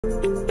Hello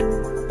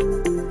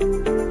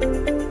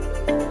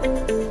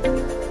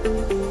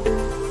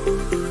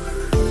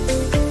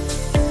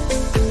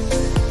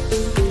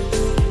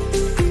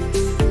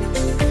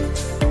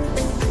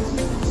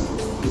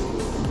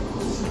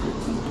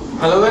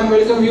and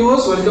welcome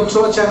viewers, welcome to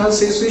our channel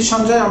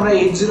Sanjoy. আমরা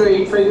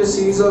 8085 এর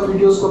series of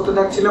videos করতে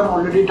থাকছিলাম।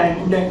 Already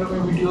timing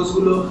ডায়াগ্রামের videos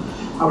গুলো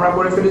আমরা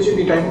করে ফেলেছি।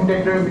 এই টাইমিং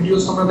ডায়াগ্রামের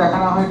ভিডিওস তোমরা দেখা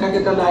না হয়ে থাকে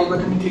তাহলে আই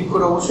বাটনে ক্লিক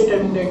করে অবশ্যই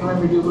টাইমিং ডায়াগ্রামের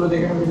ভিডিওগুলো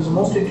দেখে নেবে। It is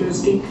most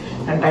interesting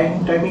and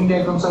timing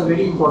diagrams are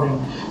very important.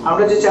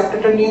 আমরা যে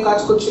চ্যাপ্টারটা নিয়ে কাজ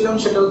করছিলাম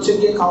সেটা হচ্ছে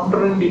যে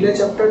counter and delay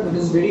chapter. That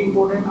is very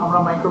important. আমরা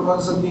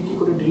মাইক্রোপ্রসেসর দিয়ে কি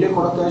করে ডিলে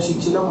করাতে হয়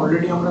শিখছিলাম।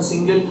 অলরেডি আমরা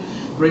সিঙ্গেল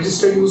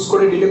রেজিস্টার ইউজ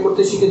করে ডিলে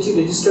করতে শিখেছি,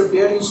 রেজিস্টার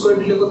পেয়ার ইউজ করে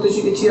ডিলে করতে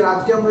শিখেছি। আর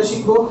আজকে আমরা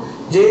শিখবো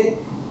যে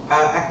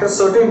একটা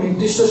সার্টেন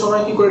নির্দিষ্ট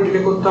সময় কি করে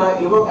ডিলে করতে হয়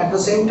এবং এট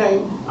দ্য সেম টাইম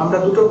আমরা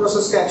দুটো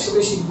প্রসেসকে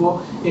একসাথে শিখবো।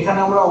 এখানে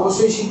আমরা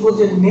অবশ্যই শিখবো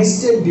যে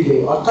নেস্টেড ডিলে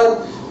অর্থাৎ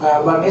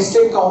বা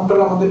নেস্টেড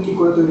কাউন্টার আমাদের কি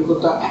করে তৈরি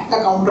করতে হয়, একটা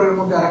কাউন্টারের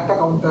মধ্যে আরেকটা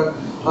কাউন্টার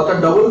অর্থাৎ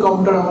ডাবল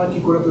কাউন্টার আমরা কি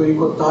করে তৈরি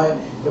করতে হয়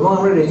এবং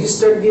আমরা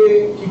রেজিস্টার দিয়ে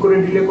কি করে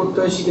ডিলে করতে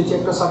হয় শিখেছি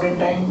একটা certain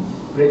time.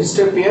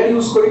 Register pair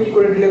use করে কি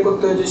করে ডিলে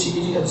করতে হয় যে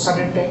শিখেছি এট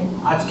সার্টেন টাইম।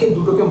 আজকে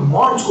দুটোকে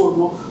মার্জ করব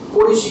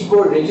করে শিখবো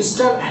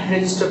register and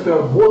register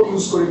pair both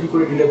use করে কি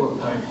করে ডিলে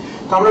করতে হয়।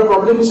 তো আমরা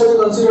প্রবলেম হিসেবে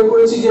কনসিডার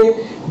করেছি যে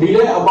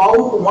ডিলে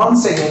অ্যাবাউট 1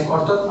 সেকেন্ড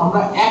অর্থাৎ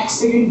আমরা 1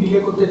 সেকেন্ড ডিলে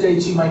করতে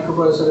চাইছি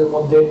মাইক্রোপ্রসেসরের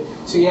মধ্যে।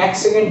 সেই 1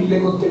 সেকেন্ড ডিলে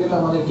করতে গেলে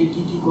আমাদেরকে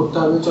কি কি করতে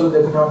হবে চলো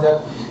দেখে নেওয়া যাক।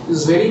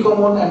 It's very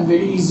common and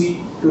very easy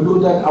to do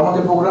that.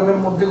 আমাদের প্রোগ্রামের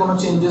মধ্যে কোনো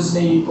চেঞ্জেস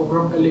নেই,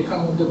 প্রোগ্রামটা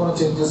লেখার মধ্যে কোনো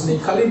চেঞ্জেস নেই,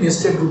 খালি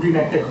নেস্টেড রুটিন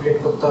একটা ক্রিয়েট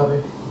করতে হবে।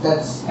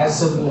 That's as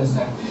simple as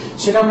that.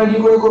 সেটা আমরা কি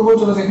করে করব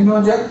চলো দেখে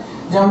নেওয়া যাক।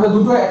 যে আমরা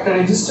দুটো একটা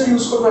রেজিস্টার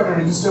ইউজ করব, একটা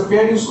রেজিস্টার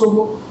পেয়ার ইউজ করব।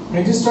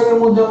 রেজিস্টারের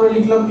মধ্যে আমরা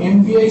লিখলাম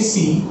MVIC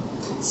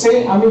সে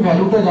আমি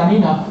ভ্যালুটা জানি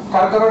না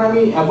তার কারণ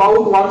আমি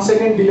অ্যাবাউট 1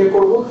 সেকেন্ড ডিলে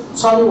করব।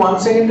 সো আমি 1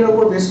 সেকেন্ডের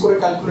উপর বেস করে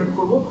ক্যালকুলেট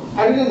করব।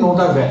 আর এটা নো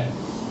দা ভ্যালু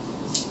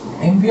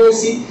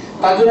MVIC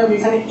তার জন্য আমি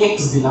এখানে x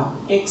দিলাম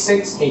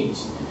XXH।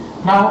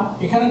 নাও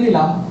এখানে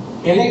দিলাম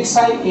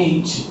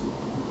LXIH,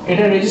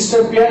 এটা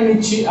রেজিস্টার পেয়ার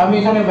নিচ্ছি, আমি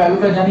এখানে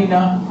ভ্যালুটা জানি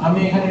না, আমি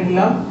এখানে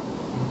দিলাম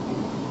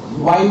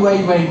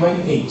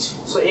YYYYH।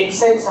 So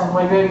XX and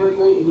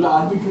YYYY এগুলো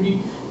আরবিট্রারি,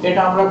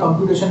 এটা আমরা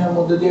কম্পিউটেশনের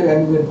মধ্যে দিয়ে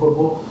ভ্যালু বের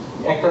করব।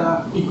 একটা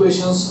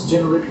ইকুয়েশনস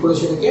জেনারেট করে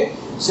সেটাকে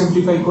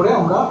সিম্পলিফাই করে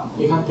আমরা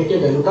এখান থেকে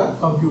ভ্যালুটা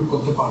কম্পিউট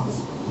করতে পারবো।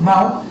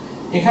 নাও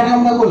এখানে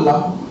আমরা করলাম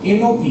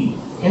NOP।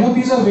 NOP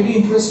is a very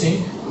interesting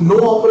no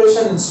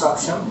operation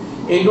instruction.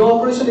 এই নো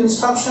অপারেশন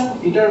ইনস্ট্রাকশন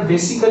এটার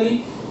বেসিক্যালি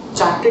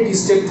চারটে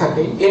স্টেপ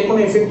থাকে, এর কোনো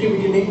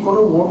এফেক্টিভিটি নেই,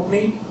 কোনো ওয়ার্ক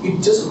নেই, it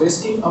just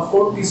wasting a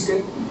 4th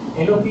step.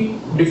 NOP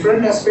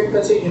different aspect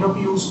আছে। NOP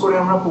ইউজ করে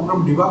আমরা প্রোগ্রাম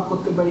ডিবাগ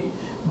করতে পারি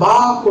বা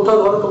কোথাও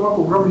ধরো তোমার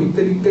প্রোগ্রাম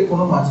লিখতে লিখতে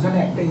কোনো মাঝখানে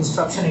একটা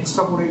ইনস্ট্রাকশন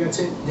এক্সট্রা পড়ে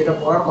গেছে যেটা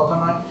পড়ার কথা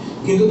নয়,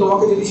 কিন্তু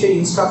তোমাকে যদি সেই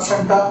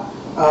ইনস্ট্রাকশনটা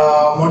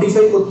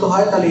মডিফাই করতে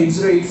হয় তাহলে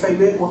 8085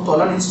 এর ওর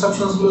তলার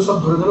ইনস্ট্রাকশনস গুলো সব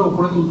ধরে ধরে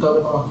উপরে তুলতে হবে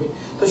তোমাকে।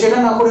 তো সেটা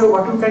না করে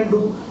হোয়াট ইউ ক্যান ডু,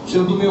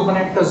 সেটা তুমি ওখানে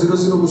একটা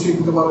 00 বসিয়ে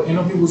দিতে পারো,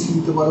 NOP বসিয়ে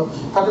দিতে পারো,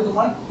 তাতে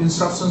তোমার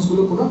ইনস্ট্রাকশনস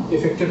গুলো কোনো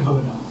এফেক্টেড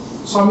হবে না।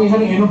 সো আমি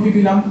এখানে NOP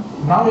দিলাম।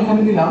 নাও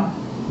এখানে দিলাম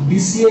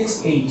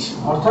DCXH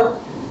অর্থাৎ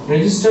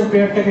রেজিস্টার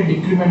পেয়ারটাকে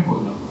ডিক্রিমেন্ট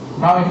করলাম।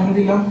 নাও এখানে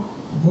দিলাম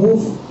মুভ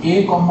A,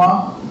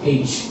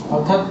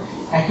 অর্থাৎ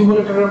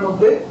অ্যাকুমুলেটরের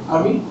মধ্যে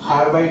আমি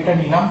হায়ার বাইটটা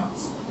নিলাম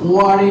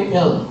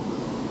ORAL।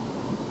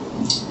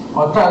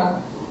 অর্থাৎ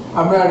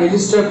আমরা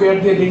রেজিস্টার পেয়ার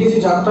দিয়ে দেখেছি,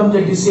 জানতাম যে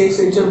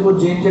DCXH এর উপর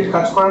JNZ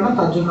কাজ করে না,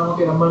 তার জন্য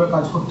আমাকে এরকম ভাবে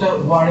কাজ করতে হয়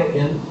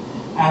ORAL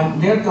and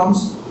there comes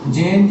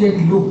JNZ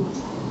loop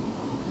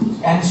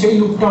and সেই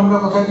লুপটা আমরা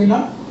কোথায়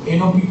দিলাম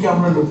NOP তে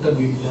আমরা লুপটা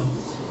দিয়ে দিলাম।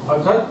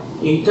 অর্থাৎ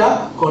এইটা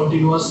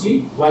কন্টিনিউয়াসলি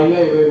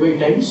YYYY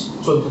টাইমস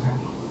চলতে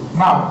থাকলো।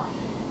 নাও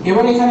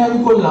এবার এখানে আমি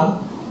করলাম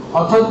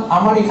অর্থাৎ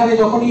আমার এখানে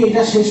যখনই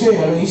এটা শেষ হয়ে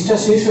গেল, এইটা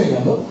শেষ হয়ে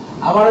গেল,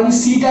 আবার আমি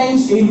C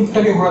টাইমস এই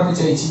লুপটাকে ঘোরাতে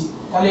চাইছি,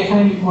 তাহলে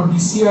এখানে লিখব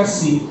DCRC।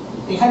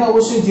 এখানে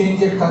অবশ্যই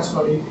JNZ কাজ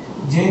করে,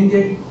 JNZ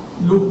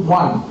লুপ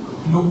 1।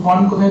 লুপ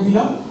 1 কোথায়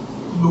দিলাম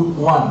লুপ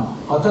 1,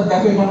 অর্থাৎ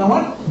দেখো এখানে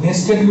আমার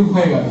নেস্টেড লুপ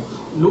হয়ে গেল।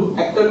 লুপ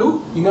একটা loop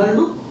inner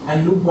loop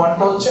and loop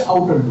 1টা হচ্ছে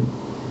আউটার লুপ।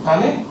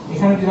 তাহলে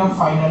এখানে দিলাম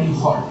ফাইনালি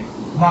হল্ট।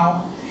 নাও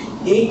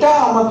এইটা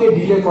আমাকে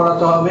ডিলে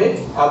করাতে হবে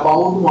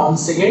অ্যাবাউট 1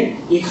 সেকেন্ড।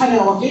 এখানে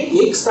আমাকে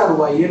x আর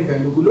y এর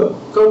ভ্যালুগুলো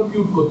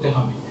কম্পিউট করতে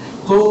হবে।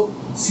 তো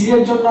c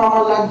এর জন্য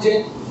আমার লাগছে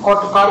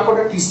কার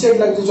কটা টি স্টেট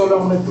লাগছে চলো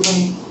আমরা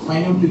একটুখানি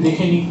মাইনিউটলি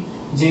দেখে নিই।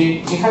 যে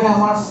এখানে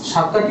আমার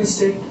 7টা টি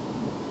স্টেট,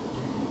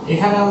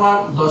 এখানে আমার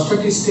 10টা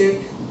টি স্টেট,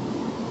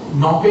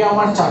 নপে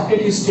আমার 4টে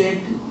টি স্টেট,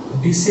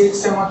 DCX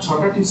এ আমার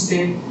 6টা টি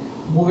স্টেট,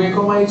 মুভ A,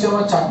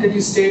 আমার 4টে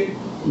টি স্টেট,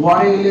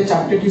 ORAL এ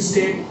 4টে টি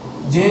স্টেট,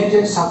 JNZ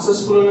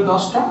সাকসেসফুল হলে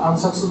 10টা,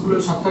 আনসাকসেসফুল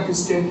হলে 7টা টি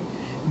স্টেট,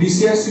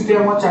 DCRC তে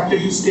আমার 4টে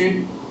টি state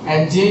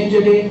and JNZ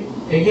A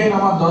again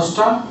আমার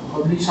 10টা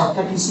অলরেডি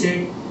 7টা টি স্টেট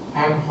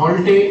এন্ড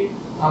হল্টে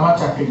আমার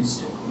 4টে টি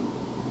স্টেট।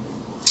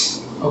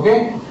 ওকে,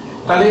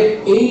 তাহলে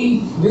এই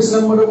this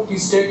number of T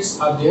states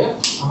R there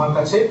আমার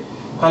কাছে।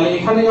 তাহলে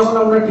এখানে যখন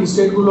আমরা টি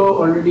স্টেট গুলো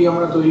অলরেডি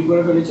আমরা তৈরি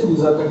করে ফেলেছি,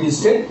 this are the T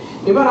state.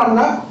 এবার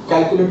আমরা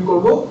ক্যালকুলেট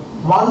করব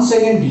 1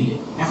 সেকেন্ড ডিলে।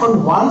 এখন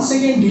 1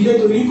 সেকেন্ড ডিলে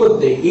তৈরি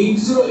করতে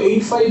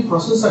 8085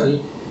 প্রসেসরে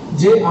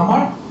যে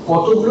আমার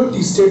কতগুলো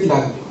টি স্টেট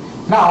লাগবে।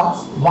 নাও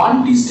 1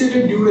 টি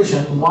স্টেটের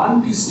duration 1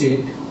 T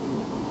state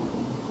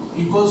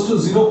equals to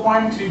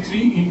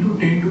 0.33 into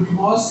 10 to the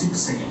power 6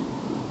 second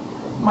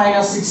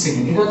minus 6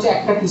 second. এটা হচ্ছে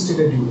একটা টি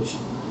স্টেটের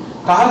ডিউরেশন।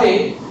 তাহলে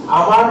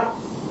আমার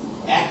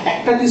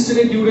একটা টি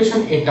স্টেটের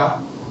ডিউরেশন এটা,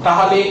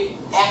 তাহলে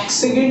 1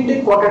 সেকেন্ডে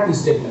কটা টি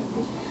স্টেট লাগবে?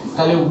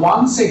 তাহলে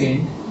 1 second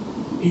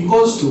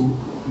equals to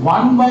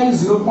 1 by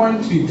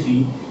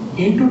 0.33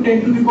 into 10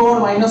 to the power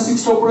minus 6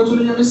 টা উপরে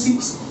চলে যাবে 6।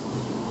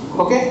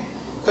 ওকে,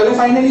 তাহলে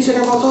ফাইনালি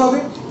সেটা কত হবে?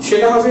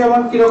 সেটা হবে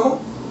আমার কি রকম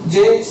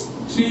যে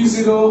 30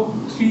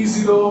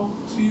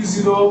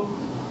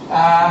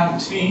 and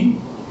 3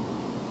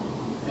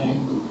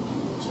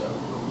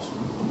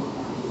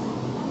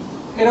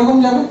 এরকম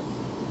যাবে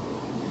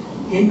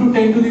into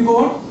 10 to the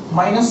power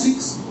minus 6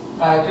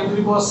 10 to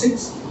the power 6,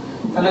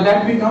 তাহলে that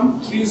become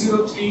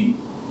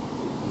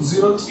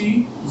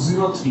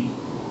 3030303।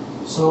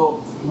 so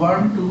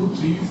 1 2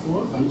 3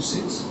 4 5 6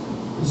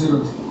 0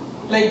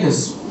 3 like this।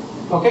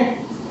 okay,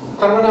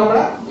 তার মানে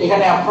আমরা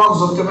এখানে অ্যাপ্রক্স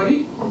ধরতে পারি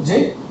যে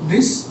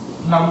this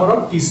number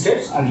of t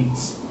steps are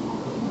each।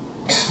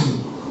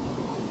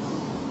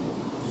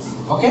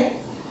 ওকে,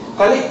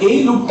 তাহলে এই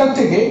লুপটার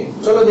থেকে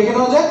চলো দেখে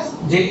নেওয়া যাক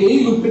যে এই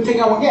লুপের থেকে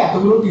আমাকে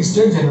এতগুলো টি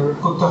স্টেট জেনারেট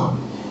করতে হবে।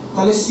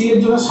 তাহলে c এর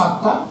জন্য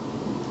 7টা,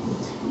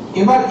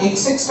 এবার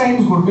xx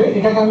টাইমস ঘুরবে,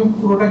 এটাকে আমি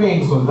পুরোটাকে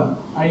x ধরলাম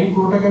আর এই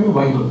পুরোটাকে আমি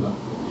y ধরলাম।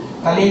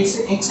 তাহলে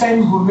x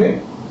টাইমস ঘুরবে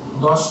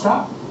 10টা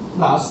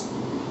প্লাস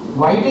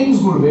y টাইমস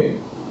ঘুরবে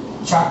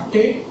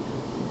 4টে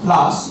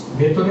প্লাস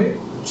ভেতরে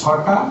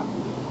 6টা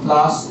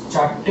প্লাস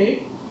 4টে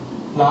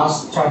প্লাস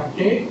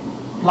 4টে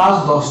প্লাস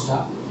 10টা,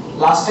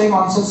 লাস্ট টাইম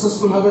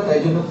আনসাকসেসফুল হবে তাই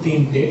জন্য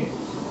 3টে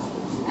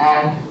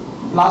এন্ড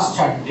প্লাস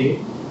 4টে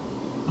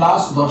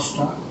প্লাস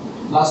 10টা,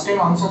 লাস্ট টাইম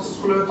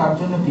আনসাকসেসফুল হবে তার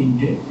জন্য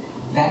 3টে,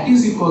 that is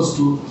equals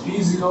to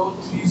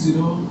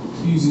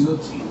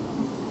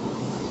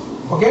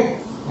 3030303। okay,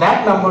 that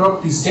number of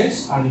t steps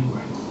are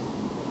required।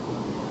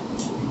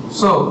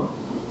 so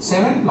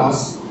 7 plus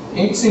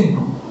x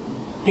into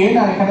 10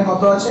 আর এখানে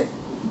কত আছে?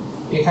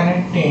 এখানে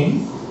 10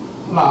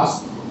 প্লাস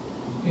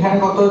এখানে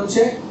কত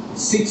হচ্ছে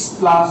 6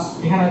 প্লাস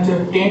এখানে হচ্ছে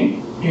 10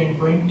 10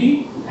 20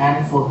 and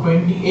 4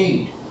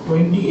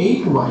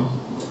 28y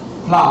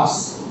প্লাস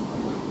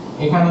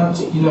এখানে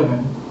হচ্ছে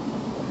 11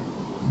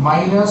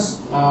 minus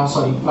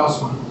plus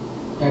 1,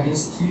 that is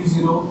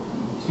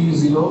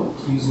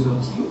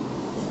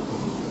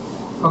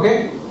 3030303। okay,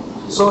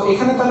 so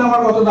এখানে তাহলে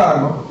আমার কত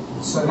দাঁড়ালো?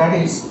 so that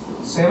is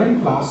 7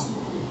 plus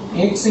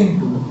x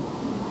into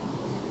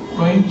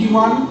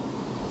 21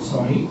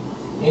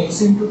 x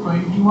into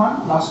 21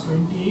 plus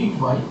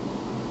 28y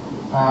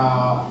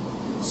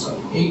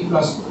 8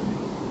 plus 1,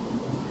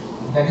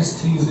 that is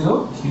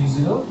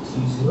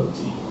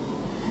 3030303।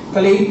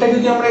 তাহলে এইটা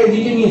যদি আমরা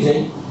এদিকে নিয়ে যাই,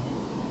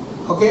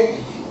 ওকে,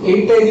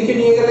 এইটা এদিকে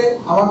নিয়ে গেলে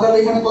আমার তাহলে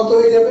এখানে কত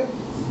হয়ে যাবে?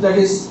 that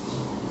is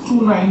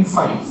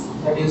 295,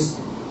 that is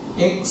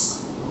x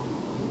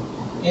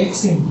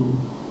into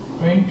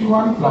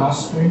 21 plus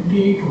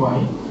 28y,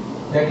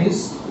 that is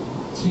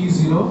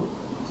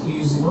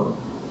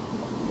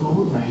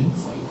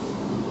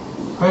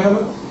 3030295 হয়ে গেল।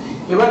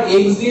 এবার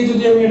x দিয়ে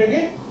যদি আমি এটাকে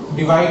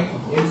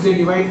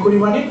ডিভাইড করি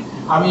মানে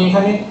আমি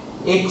এখানে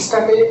x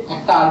টাকে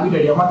একটা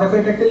আরবিট্রারি, আমার দেখো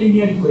এটা একটা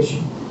লিনিয়ার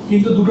ইকুয়েশন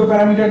কিন্তু দুটো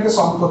প্যারামিটারকে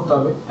সলভ করতে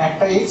হবে,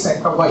 একটা x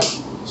একটা y।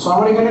 সো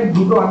আমার এখানে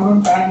দুটো আননোন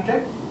প্যারামিটার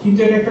কিন্তু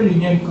এটা একটা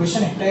লিনিয়ার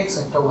ইকুয়েশন, একটা x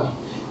একটা y।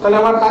 তাহলে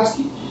আমার কাজ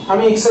কি?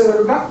 আমি x এর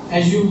ভ্যালুটা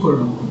অ্যাজিউম করে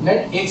নেব,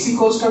 লেট x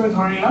ইকুয়ালস টু আমি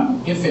ধরে নিলাম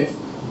ff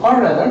অর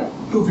রাদার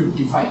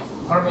 255,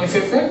 কারণ ff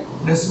এর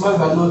ডেসিমাল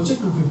ভ্যালু হচ্ছে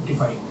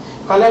 255।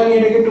 তাহলে আমি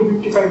এটাকে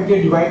 255 দিয়ে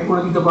ডিভাইড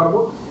করে দিতে পারবো।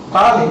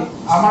 তাহলে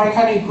আমার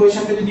এখানে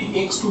ইকুয়েশনটা যদি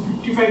x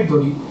 255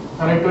 ধরি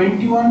তাহলে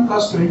 21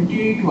 plus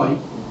 28y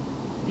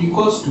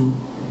equals to,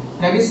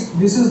 that is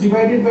this is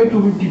divided by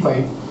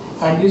 255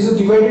 and this is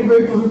divided by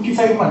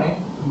 255 মানে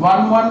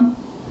 11,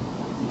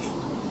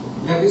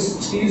 that is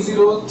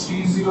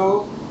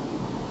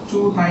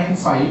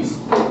 3030295,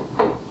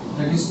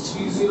 that is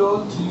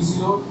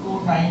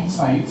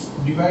 3030295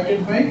 divided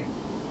by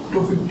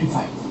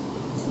 255।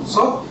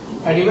 so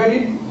I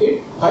divided it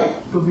by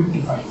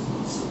 255,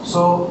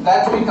 so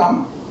that become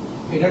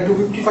এটা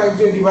 255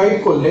 দিয়ে ডিভাইড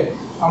করলে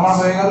আমার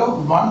হয়ে গেল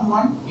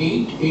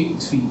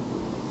 11883।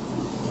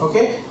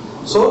 okay,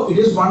 so it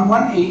is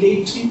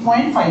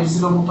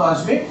 11883.50 মতো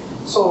আসবে।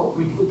 so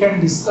we can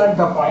discard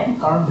the point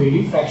কারণ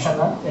ভেরি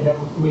ফ্র্যাকশনাল, এটা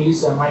মিলি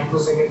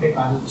মাইক্রোসেকেন্ডে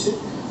কাজ হচ্ছে।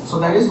 so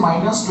that is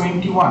minus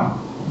 21,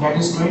 that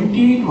is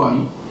 28y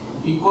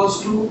equals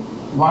to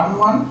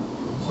 11,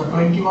 so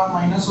 21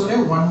 minus হলে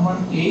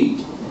 118,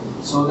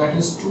 so that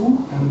is 2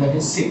 and that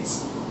is 6,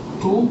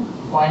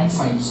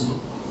 2.50।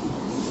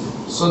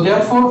 so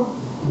therefore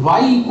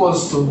y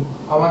equals to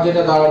আমার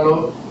যেটা দাঁড়ালো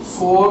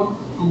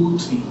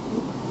 423।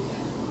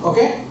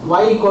 okay,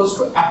 y equals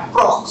to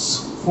approx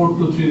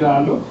 423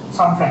 দাঁড়ালো,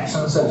 সাম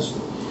fractions আসবে।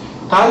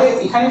 তাহলে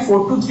এখানে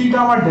 423 টা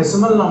আমার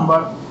ডেসিমাল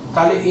নাম্বার,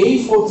 তাহলে এই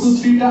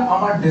 423 টা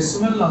আমার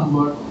ডেসিমাল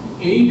নাম্বার,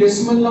 এই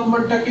ডেসিমাল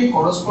নাম্বারটাকে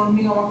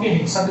করসপন্ডিং আমাকে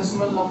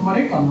হেক্সাডেসিমাল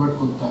নম্বরে কনভার্ট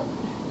করতে হবে।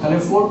 তাহলে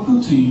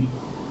 423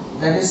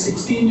 that is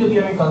 16 যদি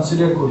আমি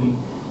কনসিডার করি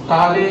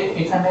তাহলে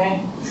এখানে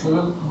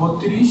 16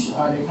 32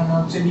 আর এখানে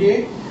হচ্ছে গিয়ে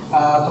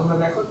তোমরা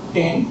দেখো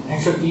 10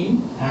 103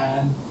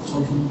 and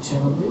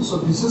so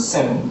this is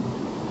 7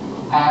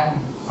 and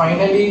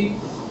finally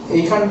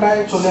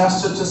এইখানটায় চলে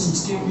আসছে হচ্ছে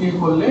 16 দিয়ে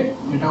করলে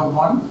এটা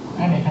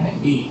 1 and এখানে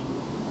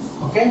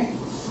 8 ওকে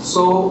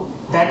সো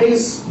দ্যাট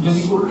ইজ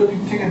যদি উল্টো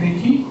দিক থেকে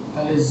দেখি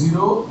তাহলে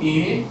 0 a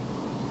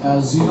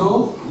 0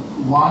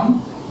 1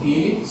 a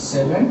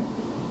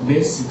 7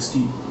 base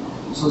 16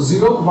 so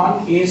 0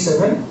 1 a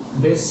 7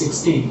 base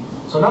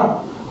 16 so now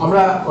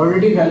আমরা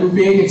অলরেডি ভ্যালু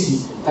পেয়ে গেছি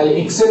তাহলে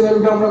x এর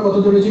ভ্যালুটা আমরা কত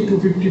ধরেছি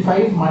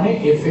 255 মানে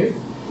ff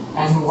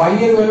and y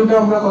এর ভ্যালুটা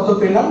আমরা কত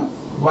পেলাম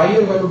y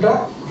এর ভ্যালুটা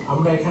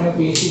আমরা এখানে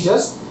পেয়েছি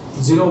just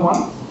 01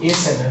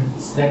 a7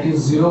 that is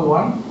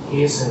 01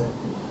 a7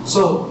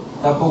 so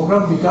the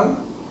program become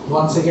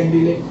 1 second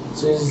delay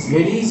so it's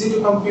very easy to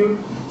compute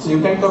so you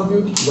can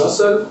compute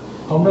yourself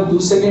তোমরা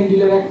 2 সেকেন্ড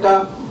ডিলের একটা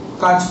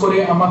কাজ করে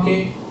আমাকে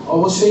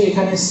অবশ্যই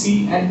এখানে c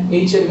and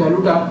h এর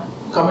ভ্যালুটা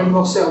কমেন্ট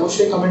বক্সে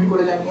অবশ্যই কমেন্ট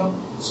করে জানিও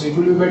so it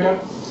will be better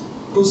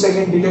 2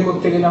 second delay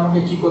করতে গেলে আমাকে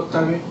কি করতে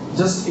হবে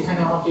জাস্ট এখানে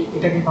আমাকে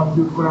এটাকে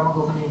কম্পিউট করে আমাকে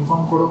ওখানে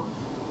ইনফর্ম করো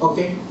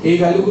ওকে এই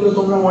ভ্যালুগুলো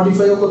তোমরা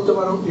মডিফাইও করতে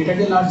পারো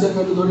এটাকে লার্জার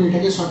ভ্যালু ধরে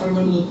এটাকে শর্টার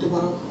ভ্যালু ধরতে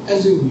পারো অ্যাজ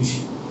ইউ উইশ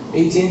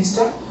এই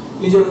চেঞ্জটা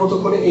নিজের মতো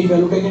করে এই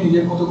ভ্যালুটাকে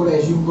নিজের মতো করে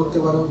অ্যাজিউম করতে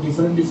পারো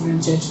ডিফারেন্ট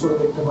চেঞ্জ করে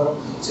দেখতে পারো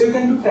so you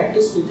can do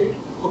practice with it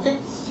okay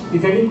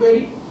if any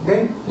query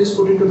then please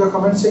put it to the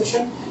comment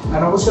section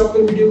and অবশ্যই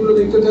আপনাদের ভিডিওগুলো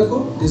দেখতে থাকো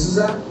this is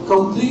a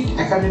complete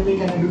academic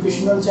and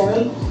educational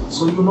channel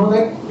so you know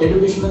that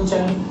educational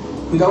channel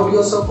without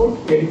your support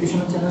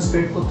educational channel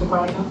spread করতে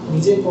পারে না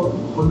নিজে পড়ো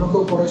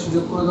অন্যকেও পড়ার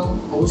সুযোগ করে দাও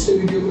অবশ্যই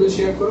ভিডিওগুলো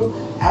শেয়ার করো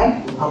and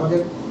আমাদের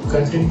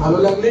কন্টেন্ট ভালো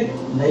লাগলে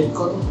লাইক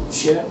করো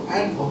শেয়ার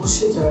and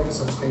অবশ্যই চ্যানেলটা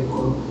সাবস্ক্রাইব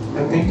করো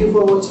and thank you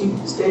for watching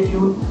stay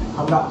tuned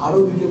আমরা আরো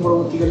ভিডিও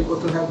পরবর্তীকালে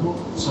করতে থাকবো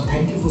so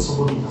thank you for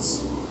supporting us